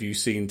strategies have you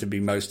seen to be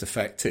most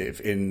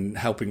effective in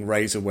helping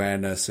raise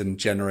awareness and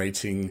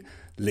generating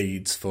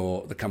leads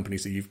for the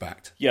companies that you've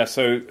backed? Yeah,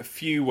 so a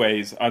few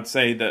ways. I'd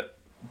say that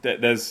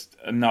there's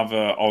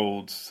another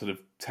old sort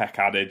of tech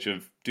adage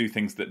of do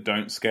things that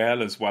don't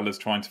scale as well as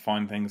trying to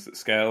find things that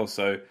scale.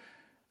 So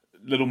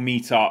little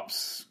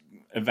meetups,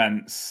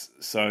 events.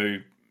 So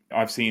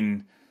I've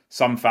seen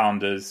some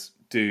founders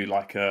do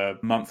like a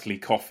monthly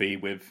coffee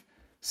with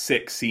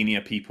 6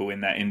 senior people in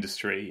their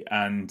industry,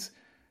 and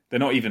they're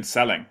not even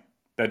selling.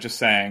 They're just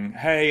saying,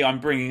 hey, I'm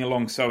bringing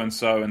along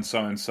so-and-so and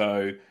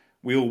so-and-so.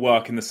 We all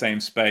work in the same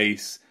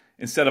space.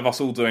 Instead of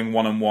us all doing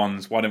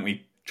one-on-ones, why don't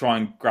we try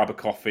and grab a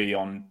coffee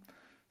on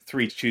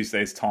 3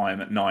 Tuesdays time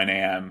at 9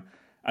 a.m.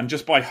 And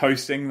just by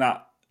hosting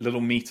that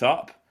little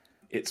meetup,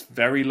 it's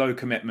very low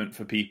commitment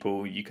for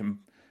people. You can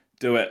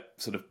do it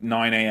sort of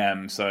 9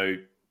 a.m. So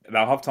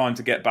they'll have time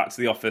to get back to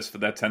the office for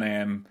their 10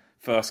 a.m.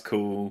 first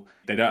call.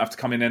 They don't have to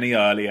come in any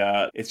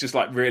earlier. It's just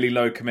like really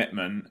low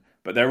commitment.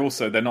 But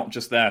they're not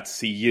just there to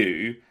see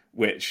you,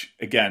 which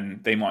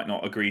again, they might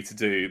not agree to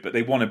do, but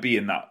they want to be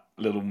in that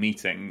little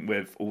meeting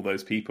with all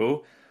those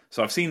people.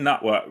 So I've seen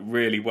that work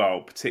really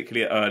well,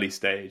 particularly at early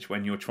stage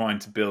when you're trying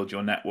to build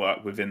your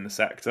network within the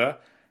sector,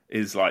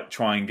 is like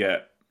try and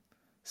get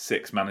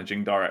 6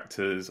 managing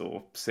directors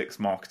or 6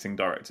 marketing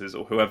directors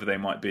or whoever they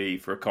might be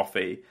for a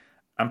coffee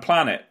and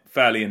plan it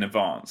fairly in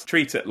advance.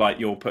 Treat it like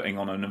you're putting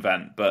on an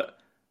event, but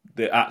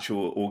the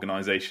actual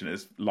organization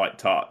is light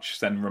touch,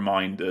 send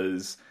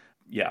reminders,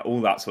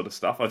 all that sort of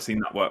stuff. I've seen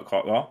that work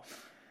quite well.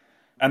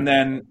 And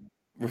then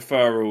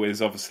referral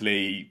is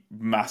obviously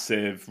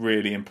massive,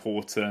 really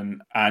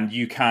important, and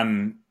you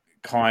can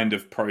kind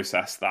of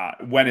process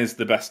that. When is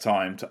the best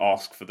time to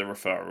ask for the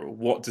referral?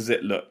 What does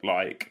it look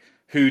like?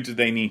 Who do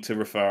they need to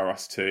refer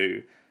us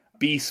to?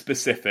 Be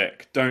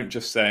specific. Don't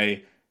just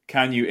say,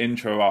 can you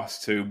intro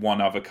us to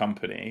one other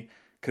company?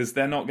 Because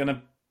they're not going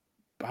to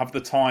have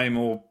the time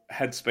or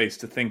headspace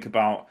to think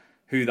about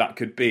who that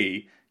could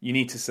be. You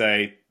need to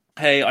say,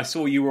 hey, I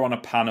saw you were on a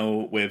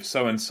panel with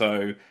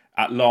so-and-so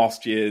at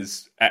last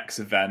year's X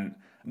event.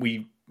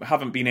 We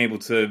haven't been able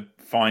to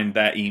find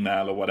their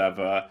email or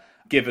whatever.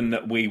 Given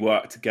that we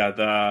work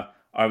together,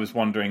 I was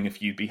wondering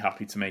if you'd be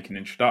happy to make an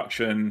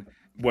introduction.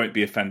 Won't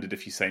be offended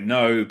if you say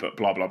no, but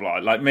blah, blah, blah.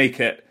 Like, make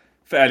it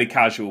fairly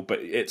casual, but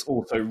it's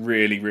also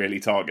really, really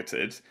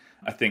targeted.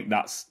 I think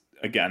that's,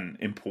 again,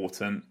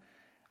 important.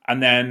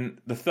 And then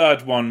the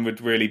third one would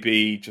really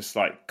be just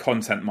like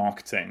content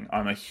marketing.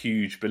 I'm a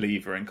huge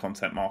believer in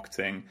content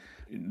marketing.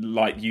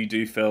 Like you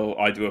do, Phil,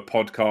 I do a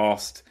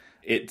podcast.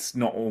 It's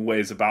not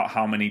always about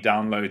how many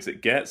downloads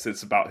it gets.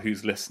 It's about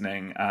who's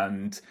listening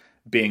and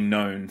being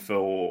known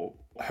for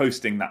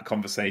hosting that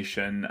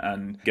conversation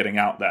and getting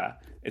out there.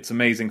 It's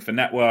amazing for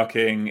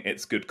networking.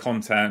 It's good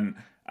content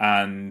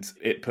and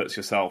it puts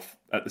yourself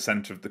at the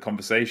center of the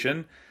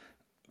conversation.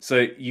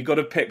 So you got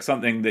to pick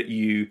something that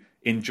you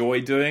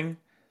enjoy doing,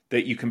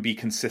 that you can be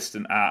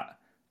consistent at,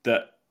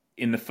 that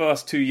in the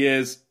first 2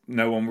 years,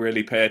 no one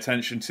really pay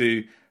attention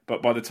to.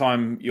 But by the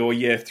time you're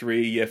year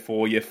 3, year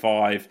 4, year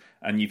 5,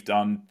 and you've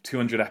done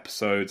 200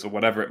 episodes or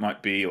whatever it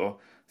might be, or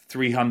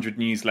 300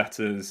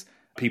 newsletters,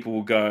 people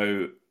will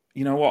go,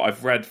 you know what,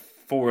 I've read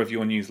 4 of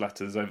your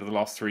newsletters over the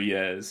last 3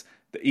 years,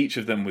 that each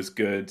of them was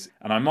good.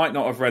 And I might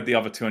not have read the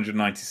other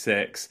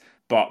 296,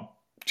 but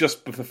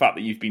just for the fact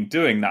that you've been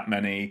doing that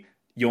many,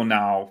 you're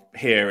now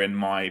here in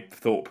my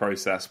thought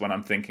process when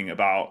I'm thinking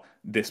about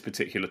this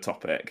particular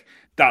topic.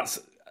 That's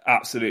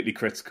absolutely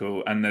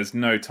critical. And there's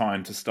no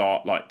time to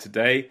start like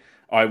today.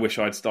 I wish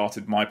I'd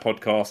started my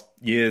podcast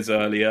years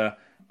earlier.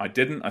 I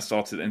didn't. I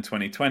started in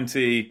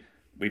 2020.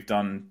 We've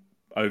done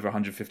over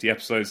 150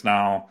 episodes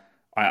now.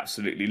 I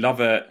absolutely love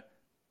it.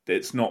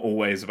 It's not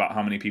always about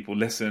how many people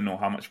listen or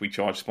how much we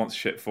charge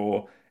sponsorship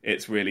for.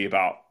 It's really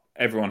about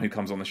everyone who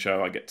comes on the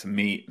show I get to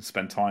meet and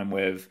spend time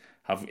with,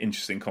 have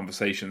interesting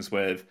conversations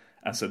with.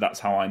 And so that's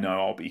how I know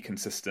I'll be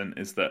consistent,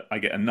 is that I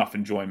get enough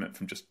enjoyment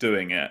from just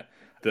doing it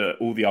that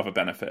all the other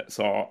benefits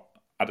are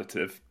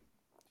additive.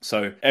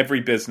 So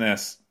every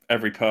business,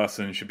 every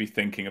person should be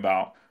thinking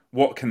about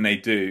what can they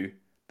do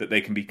that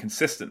they can be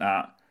consistent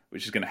at,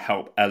 which is going to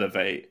help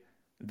elevate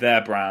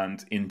their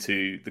brand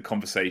into the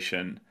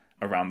conversation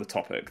around the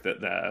topic that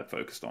they're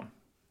focused on.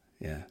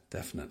 Yeah,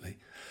 definitely.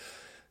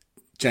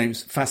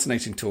 James,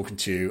 fascinating talking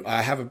to you.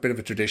 I have a bit of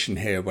a tradition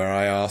here where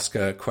I ask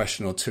a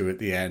question or two at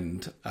the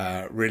end,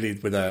 really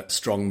with a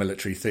strong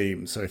military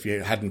theme. So if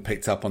you hadn't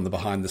picked up on the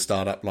behind the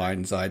startup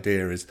lines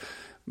idea, is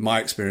my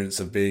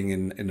experience of being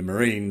in the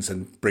Marines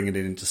and bringing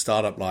it into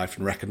startup life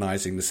and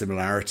recognizing the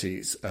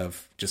similarities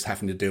of just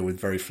having to deal with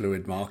very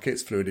fluid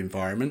markets, fluid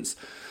environments,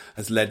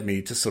 has led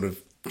me to sort of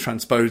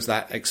transpose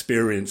that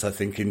experience, I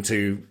think,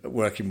 into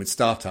working with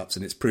startups,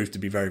 and it's proved to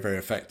be very, very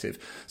effective.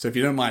 So if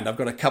you don't mind, I've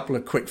got a couple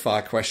of quick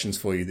fire questions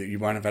for you that you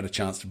won't have had a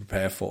chance to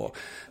prepare for.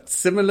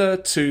 Similar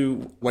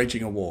to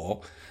waging a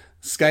war,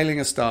 scaling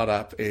a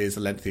startup is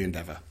a lengthy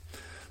endeavor.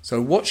 So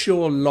what's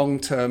your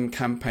long-term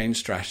campaign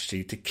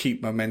strategy to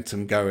keep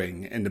momentum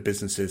going in the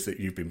businesses that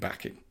you've been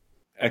backing?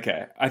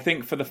 Okay, I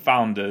think for the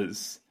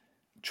founders,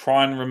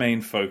 try and remain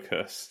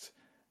focused,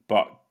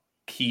 but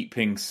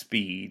keeping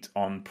speed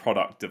on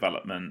product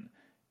development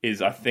is,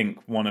 I think,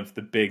 one of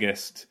the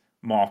biggest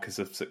markers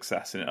of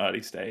success in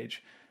early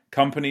stage.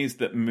 Companies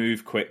that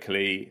move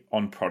quickly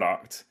on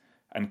product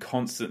and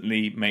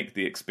constantly make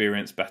the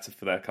experience better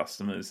for their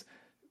customers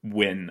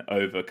win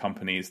over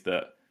companies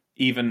that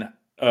even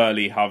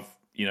early have,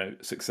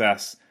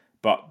 success,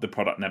 but the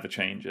product never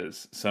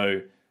changes.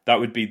 So that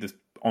would be the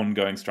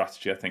ongoing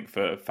strategy, I think,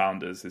 for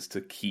founders, is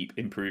to keep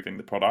improving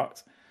the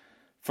product.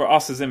 For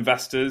us as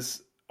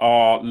investors,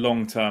 our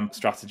long-term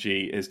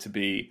strategy is to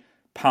be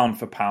pound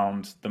for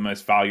pound the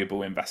most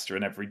valuable investor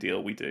in every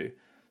deal we do.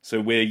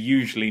 So we're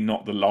usually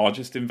not the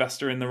largest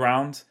investor in the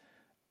round,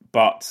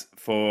 but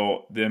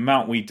for the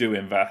amount we do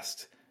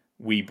invest,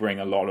 we bring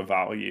a lot of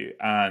value.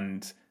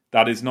 And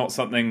that is not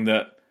something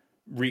that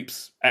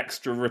reaps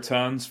extra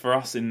returns for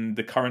us in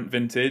the current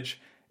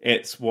vintage.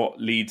 It's what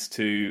leads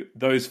to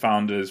those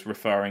founders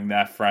referring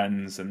their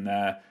friends and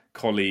their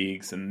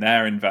colleagues and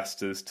their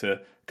investors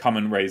to come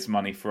and raise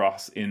money for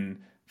us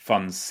in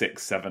funds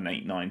 6, 7,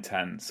 8, 9,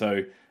 10.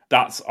 So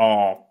that's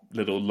our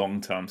little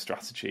long-term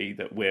strategy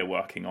that we're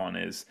working on,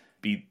 is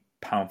be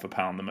pound for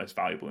pound the most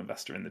valuable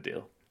investor in the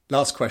deal.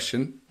 Last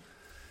question.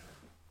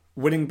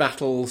 Winning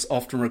battles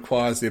often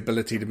requires the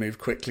ability to move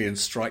quickly and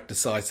strike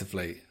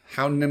decisively.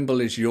 How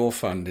nimble is your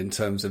fund in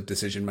terms of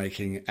decision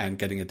making and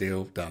getting a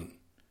deal done?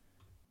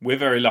 We're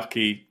very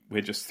lucky.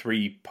 We're just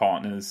 3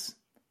 partners.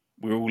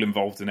 We're all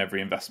involved in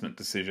every investment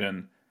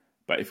decision.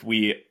 But if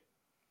we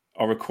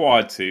are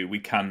required to, we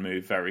can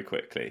move very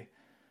quickly.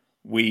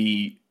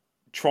 We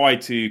try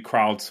to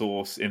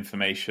crowdsource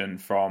information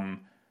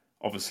from,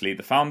 obviously,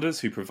 the founders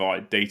who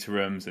provide data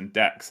rooms and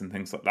decks and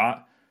things like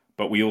that.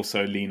 But we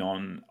also lean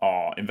on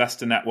our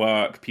investor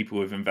network, people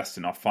who have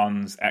invested in our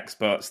funds,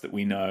 experts that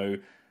we know.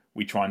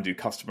 We try and do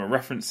customer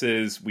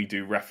references. We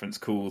do reference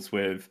calls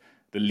with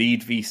the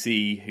lead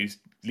VC who's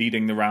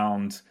leading the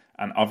round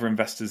and other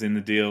investors in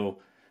the deal.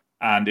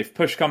 And if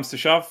push comes to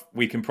shove,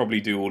 we can probably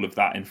do all of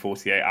that in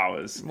 48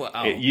 hours.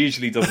 Wow. It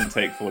usually doesn't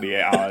take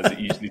 48 hours. It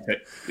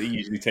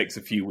usually takes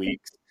a few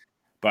weeks.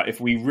 But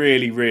if we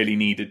really, really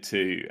needed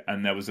to,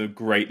 and there was a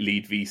great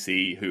lead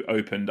VC who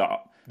opened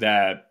up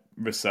their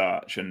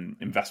research and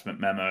investment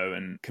memo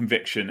and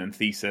conviction and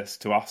thesis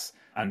to us,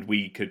 and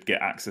we could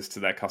get access to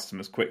their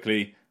customers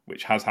quickly,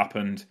 which has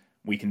happened,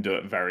 we can do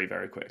it very,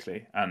 very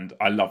quickly. And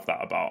I love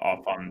that about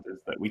our fund, is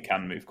that we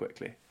can move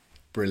quickly.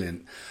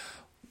 Brilliant.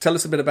 Tell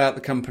us a bit about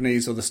the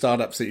companies or the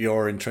startups that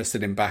you're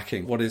interested in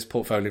backing. What is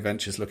Portfolio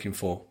Ventures looking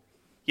for?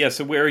 Yeah,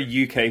 so we're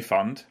a UK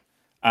fund,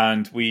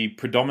 and we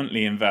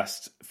predominantly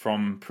invest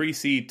from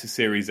pre-seed to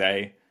Series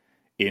A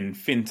in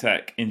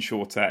fintech,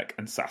 insurtech,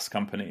 and SaaS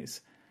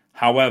companies.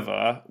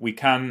 However, we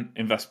can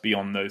invest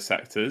beyond those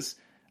sectors.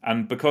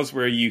 And because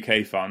we're a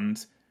UK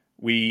fund,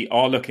 we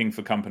are looking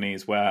for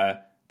companies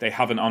where they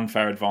have an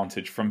unfair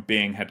advantage from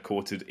being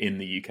headquartered in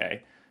the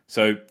UK.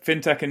 So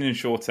fintech and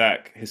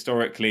insurtech,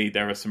 historically,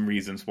 there are some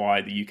reasons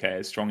why the UK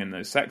is strong in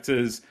those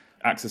sectors: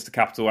 access to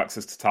capital,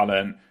 access to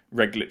talent,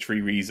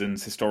 regulatory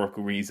reasons,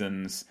 historical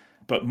reasons.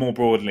 But more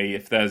broadly,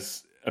 if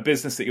there's a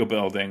business that you're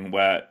building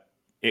where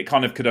it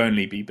kind of could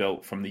only be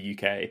built from the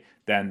UK,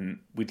 then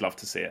we'd love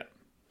to see it.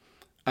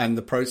 And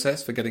the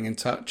process for getting in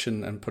touch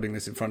and putting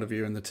this in front of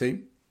you and the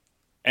team?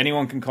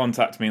 Anyone can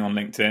contact me on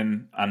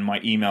LinkedIn, and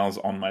my email's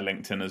on my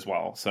LinkedIn as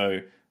well.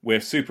 So we're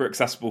a super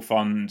accessible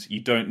fund.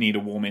 You don't need a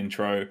warm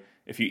intro.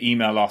 If you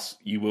email us,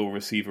 you will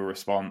receive a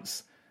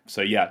response.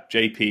 So yeah,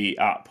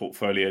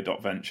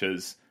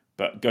 jp@portfolio.ventures.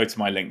 But go to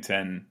my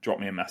LinkedIn, drop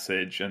me a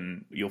message,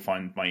 and you'll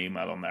find my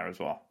email on there as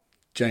well.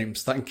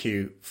 James, thank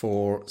you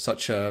for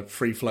such a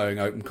free-flowing,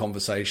 open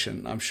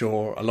conversation. I'm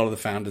sure a lot of the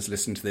founders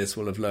listening to this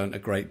will have learned a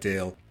great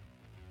deal.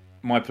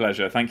 My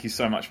pleasure. Thank you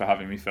so much for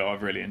having me, Phil.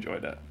 I've really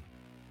enjoyed it.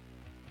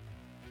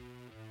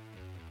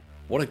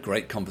 What a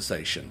great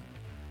conversation.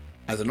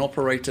 As an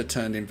operator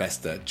turned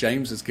investor,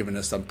 James has given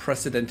us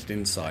unprecedented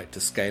insight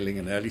to scaling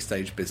an early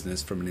stage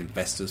business from an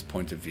investor's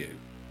point of view.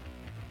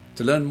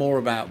 To learn more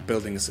about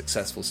building a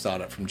successful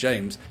startup from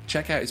James,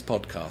 check out his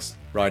podcast,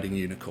 Riding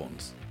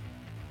Unicorns.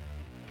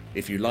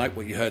 If you like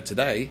what you heard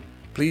today,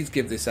 please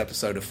give this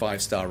episode a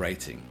 5-star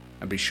rating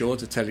and be sure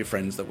to tell your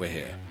friends that we're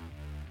here.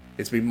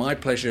 It's been my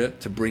pleasure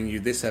to bring you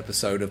this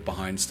episode of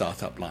Behind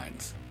Startup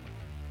Lines.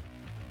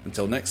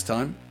 Until next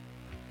time,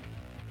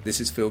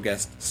 this is Phil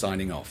Guest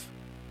signing off.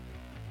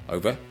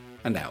 Over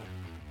and out.